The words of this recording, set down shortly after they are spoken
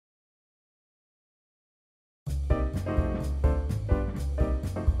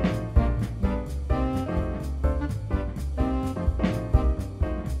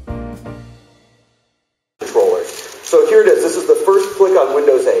So here it is. This is the first click on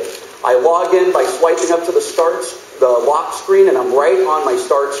Windows 8. I log in by swiping up to the lock screen, and I'm right on my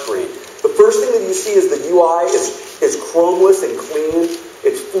start screen. The first thing that you see is the UI is chromeless and clean.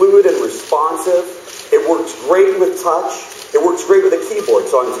 It's fluid and responsive. It works great with touch. It works great with a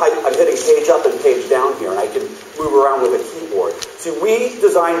keyboard. So I'm hitting page up and page down here, and I can move around with a keyboard. See, we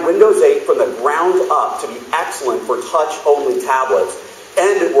designed Windows 8 from the ground up to be excellent for touch-only tablets,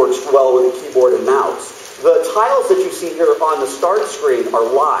 and it works well with a keyboard and mouse. The tiles that you see here on the start screen are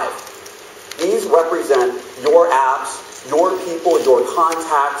live. These represent your apps, your people, your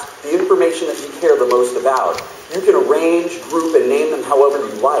contacts, the information that you care the most about. You can arrange, group, and name them however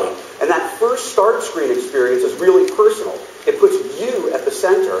you like. And that first start screen experience is really personal. It puts you at the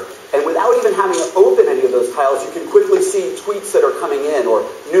center, and without even having to open any of those tiles, you can quickly see tweets that are coming in, or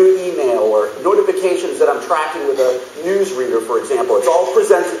new email, or notifications that I'm tracking with a newsreader, for example. It's all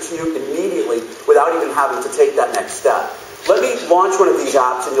presented to you immediately without even having to take that next step. Let me launch one of these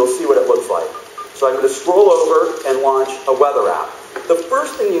apps, and you'll see what it looks like. So I'm going to scroll over and launch a weather app. The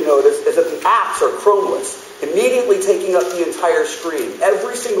first thing you notice is that the apps are chromeless, immediately taking up the entire screen.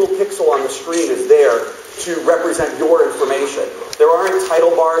 Every single pixel on the screen is there to represent your information. There aren't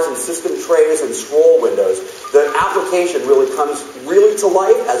title bars and system trays and scroll windows. The application really comes to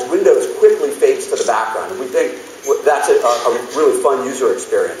life as Windows quickly fades to the background. And we think that's a really fun user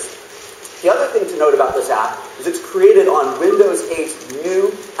experience. The other thing to note about this app is it's created on Windows 8's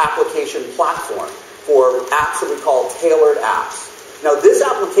new application platform for apps that we call tailored apps. Now, this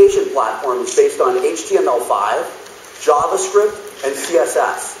application platform is based on HTML5, JavaScript, and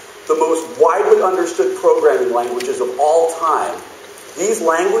CSS, the most widely understood programming languages of all time. These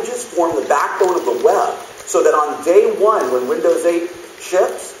languages form the backbone of the web, so that on day one, when Windows 8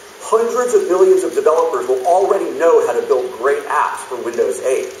 ships, hundreds of millions of developers will already know how to build great apps for Windows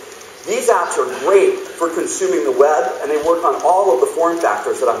 8. These apps are great for consuming the web, and they work on all of the form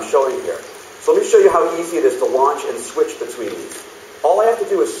factors that I'm showing here. So let me show you how easy it is to launch and switch between these. All I have to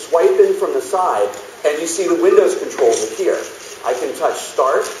do is swipe in from the side, and you see the Windows controls appear. I can touch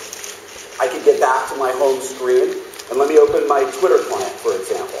Start. I can get back to my home screen, and let me open my Twitter client, for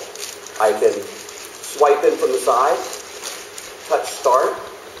example. I can swipe in from the side, touch Start,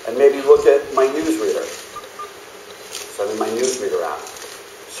 and maybe look at my newsreader. So I'm in my newsreader app.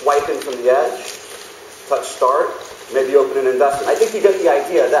 Swipe in from the edge, touch Start, maybe open an investment. I think you get the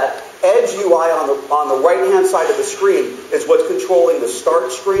idea. That Edge UI on the right-hand side of the screen is what's controlling the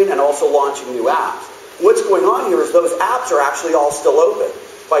start screen and also launching new apps. What's going on here is those apps are actually all still open.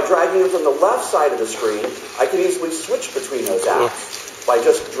 By dragging them from the left side of the screen, I can easily switch between those apps by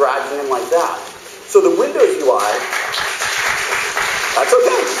just dragging them like that. So the Windows UI, that's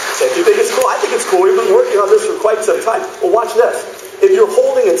okay. If you think it's cool, I think it's cool. We've been working on this for quite some time. Well, watch this. If you're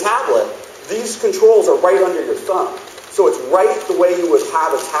holding a tablet, these controls are right under your thumb. So it's right the way you would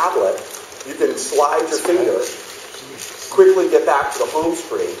have a tablet. You can slide your finger, quickly get back to the home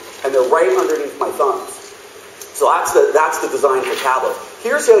screen, and they're right underneath my thumbs. So that's the design for tablets.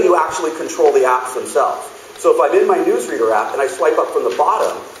 Here's how you actually control the apps themselves. So if I'm in my newsreader app and I swipe up from the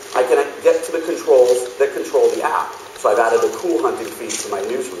bottom, I can get to the controls that control the app. So I've added a cool hunting feed to my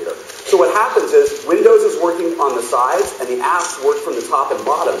newsreader. So what happens is Windows is working on the sides and the apps work from the top and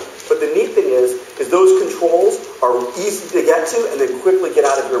bottom. But the neat thing is those controls are easy to get to and then quickly get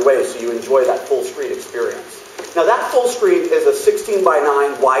out of your way so you enjoy that full screen experience. Now that full screen is a 16:9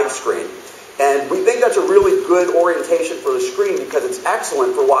 widescreen. And we think that's a really good orientation for the screen because it's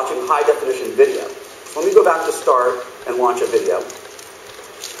excellent for watching high-definition video. So let me go back to Start and launch a video.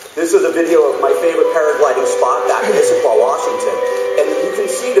 This is a video of my favorite paragliding spot back in Issaquah, Washington. And you can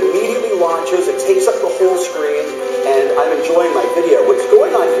see it immediately launches, it takes up the whole screen, and I'm enjoying my video. What's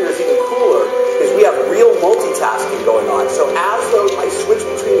going on here is even cooler, is we have real multitasking going on. So as though I switch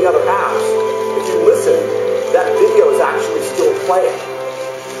between the other apps, if you listen, that video is actually still playing.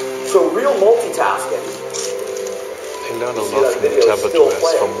 So real multitasking. I learned a lot from tablet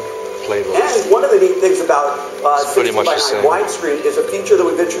OS from Playbook. And one of the neat things about 16:9 widescreen is a feature that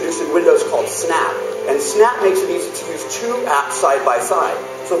we've introduced in Windows called Snap. And Snap makes it easy to use two apps side by side.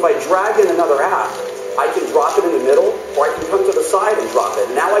 So if I drag in another app, I can drop it in the middle, or I can come to the side and drop it.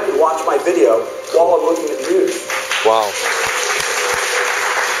 Now I can watch my video while I'm looking at news. Wow.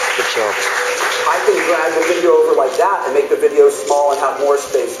 Good job. I can drag the video over like that and make the video small and have more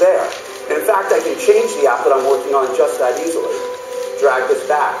space there. And in fact, I can change the app that I'm working on just that easily. Drag this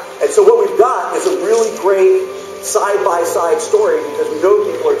back. And so what we've got is a really great side-by-side story because we know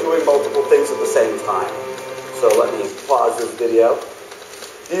people are doing multiple things at the same time. So let me pause this video.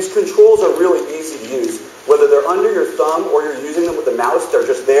 These controls are really easy to use. Whether they're under your thumb or you're using them with the mouse, they're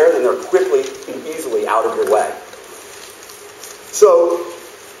just there and they're quickly and easily out of your way. So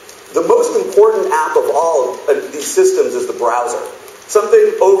the most important app of all of these systems is the browser.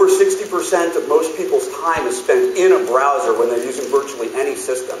 Something over 60% of most people's time is spent in a browser when they're using virtually any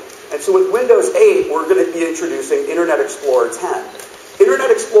system. And so with Windows 8, we're going to be introducing Internet Explorer 10. Internet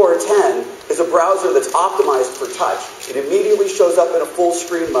Explorer 10 is a browser that's optimized for touch. It immediately shows up in a full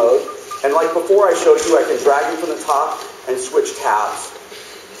screen mode. And like before I showed you, I can drag it from the top and switch tabs.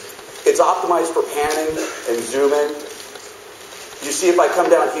 It's optimized for panning and zooming. You see if I come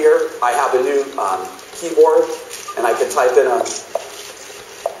down here, I have a new keyboard, and I can type in a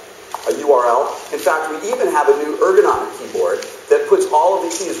URL. In fact, we even have a new ergonomic keyboard that puts all of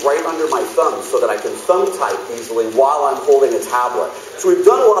the keys right under my thumb so that I can thumb type easily while I'm holding a tablet. So we've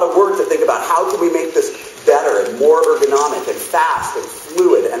done a lot of work to think about how can we make this better and more ergonomic and fast and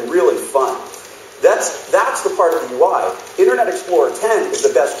fluid and really fun. That's the part of the UI. Internet Explorer 10 is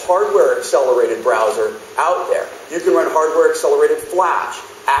the best hardware-accelerated browser out there. You can run hardware-accelerated Flash,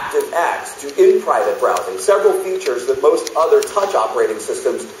 ActiveX, do in-private browsing, several features that most other touch operating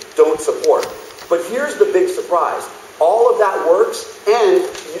systems don't support. But here's the big surprise. All of that works, and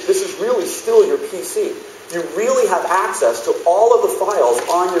this is really still your PC. You really have access to all of the files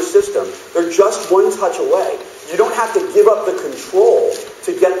on your system. They're just one touch away. You don't have to give up the control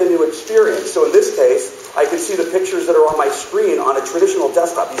to get the new experience. So in this case, I can see the pictures that are on my screen on a traditional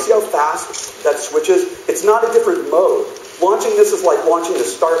desktop. You see how fast that switches? It's not a different mode. Launching this is like launching the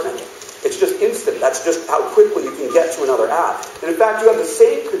start menu. It's just instant. That's just how quickly you can get to another app. And in fact, you have the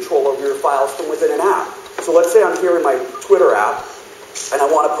same control over your files from within an app. So let's say I'm here in my Twitter app, and I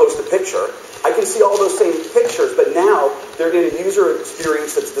want to post a picture. I can see all those same pictures, but now they're in a user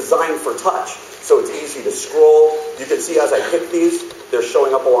experience that's designed for touch. So it's easy to scroll. You can see as I pick these, they're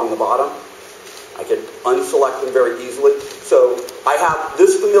showing up along the bottom. I can unselect them very easily. So I have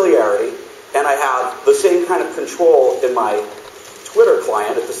this familiarity, and I have the same kind of control in my Twitter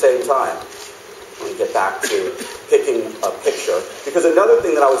client at the same time. Let me get back to picking a picture. Because another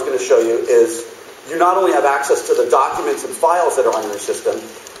thing that I was going to show you is you not only have access to the documents and files that are on your system,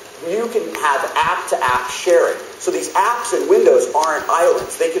 you can have app-to-app sharing. So these apps in Windows aren't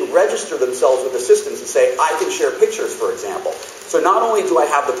islands. They can register themselves with the systems and say, I can share pictures, for example. So not only do I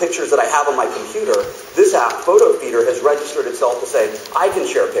have the pictures that I have on my computer, this app, Photo Feeder, has registered itself to say, I can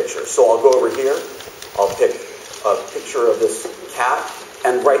share pictures. So I'll go over here, I'll pick a picture of this cat,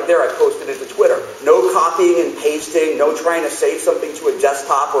 and right there I posted it to Twitter. No copying and pasting, no trying to save something to a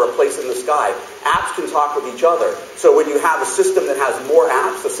desktop or a place in the sky. Apps can talk with each other. So when you have a system that has more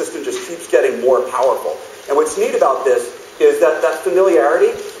apps, the system just keeps getting more powerful. And what's neat about this is that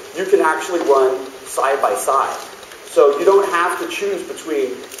familiarity, you can actually run side by side. So you don't have to choose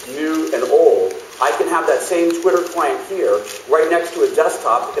between new and old. I can have that same Twitter client here right next to a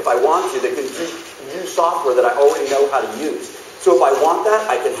desktop if I want to that can use software that I already know how to use. So if I want that,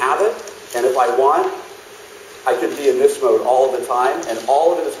 I can have it. And if I want, I can be in this mode all of the time. And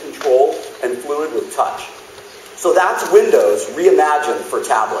all of it is controlled and fluid with touch. So that's Windows reimagined for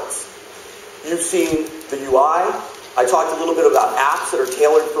tablets. You've seen the UI. I talked a little bit about apps that are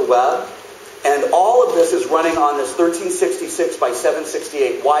tailored for web. And all of this is running on this 1366 by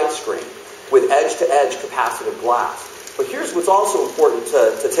 768 widescreen with edge-to-edge capacitive glass. But here's what's also important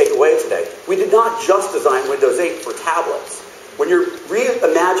to take away today. We did not just design Windows 8 for tablets. When you're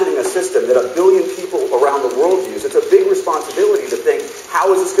reimagining a system that 1 billion people around the world use, it's a big responsibility to think,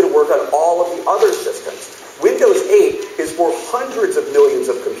 how is this going to work on all of the other systems? Windows 8 is for hundreds of millions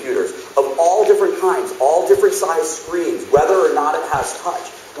of computers of all different kinds, all different size screens, whether or not it has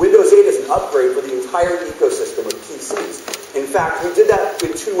touch. Windows 8 is an upgrade for the entire ecosystem of PCs. In fact, we did that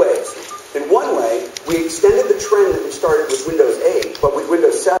in two ways. In one way, we extended the trend that we started with Windows 8, but with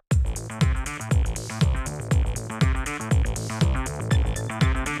Windows 7.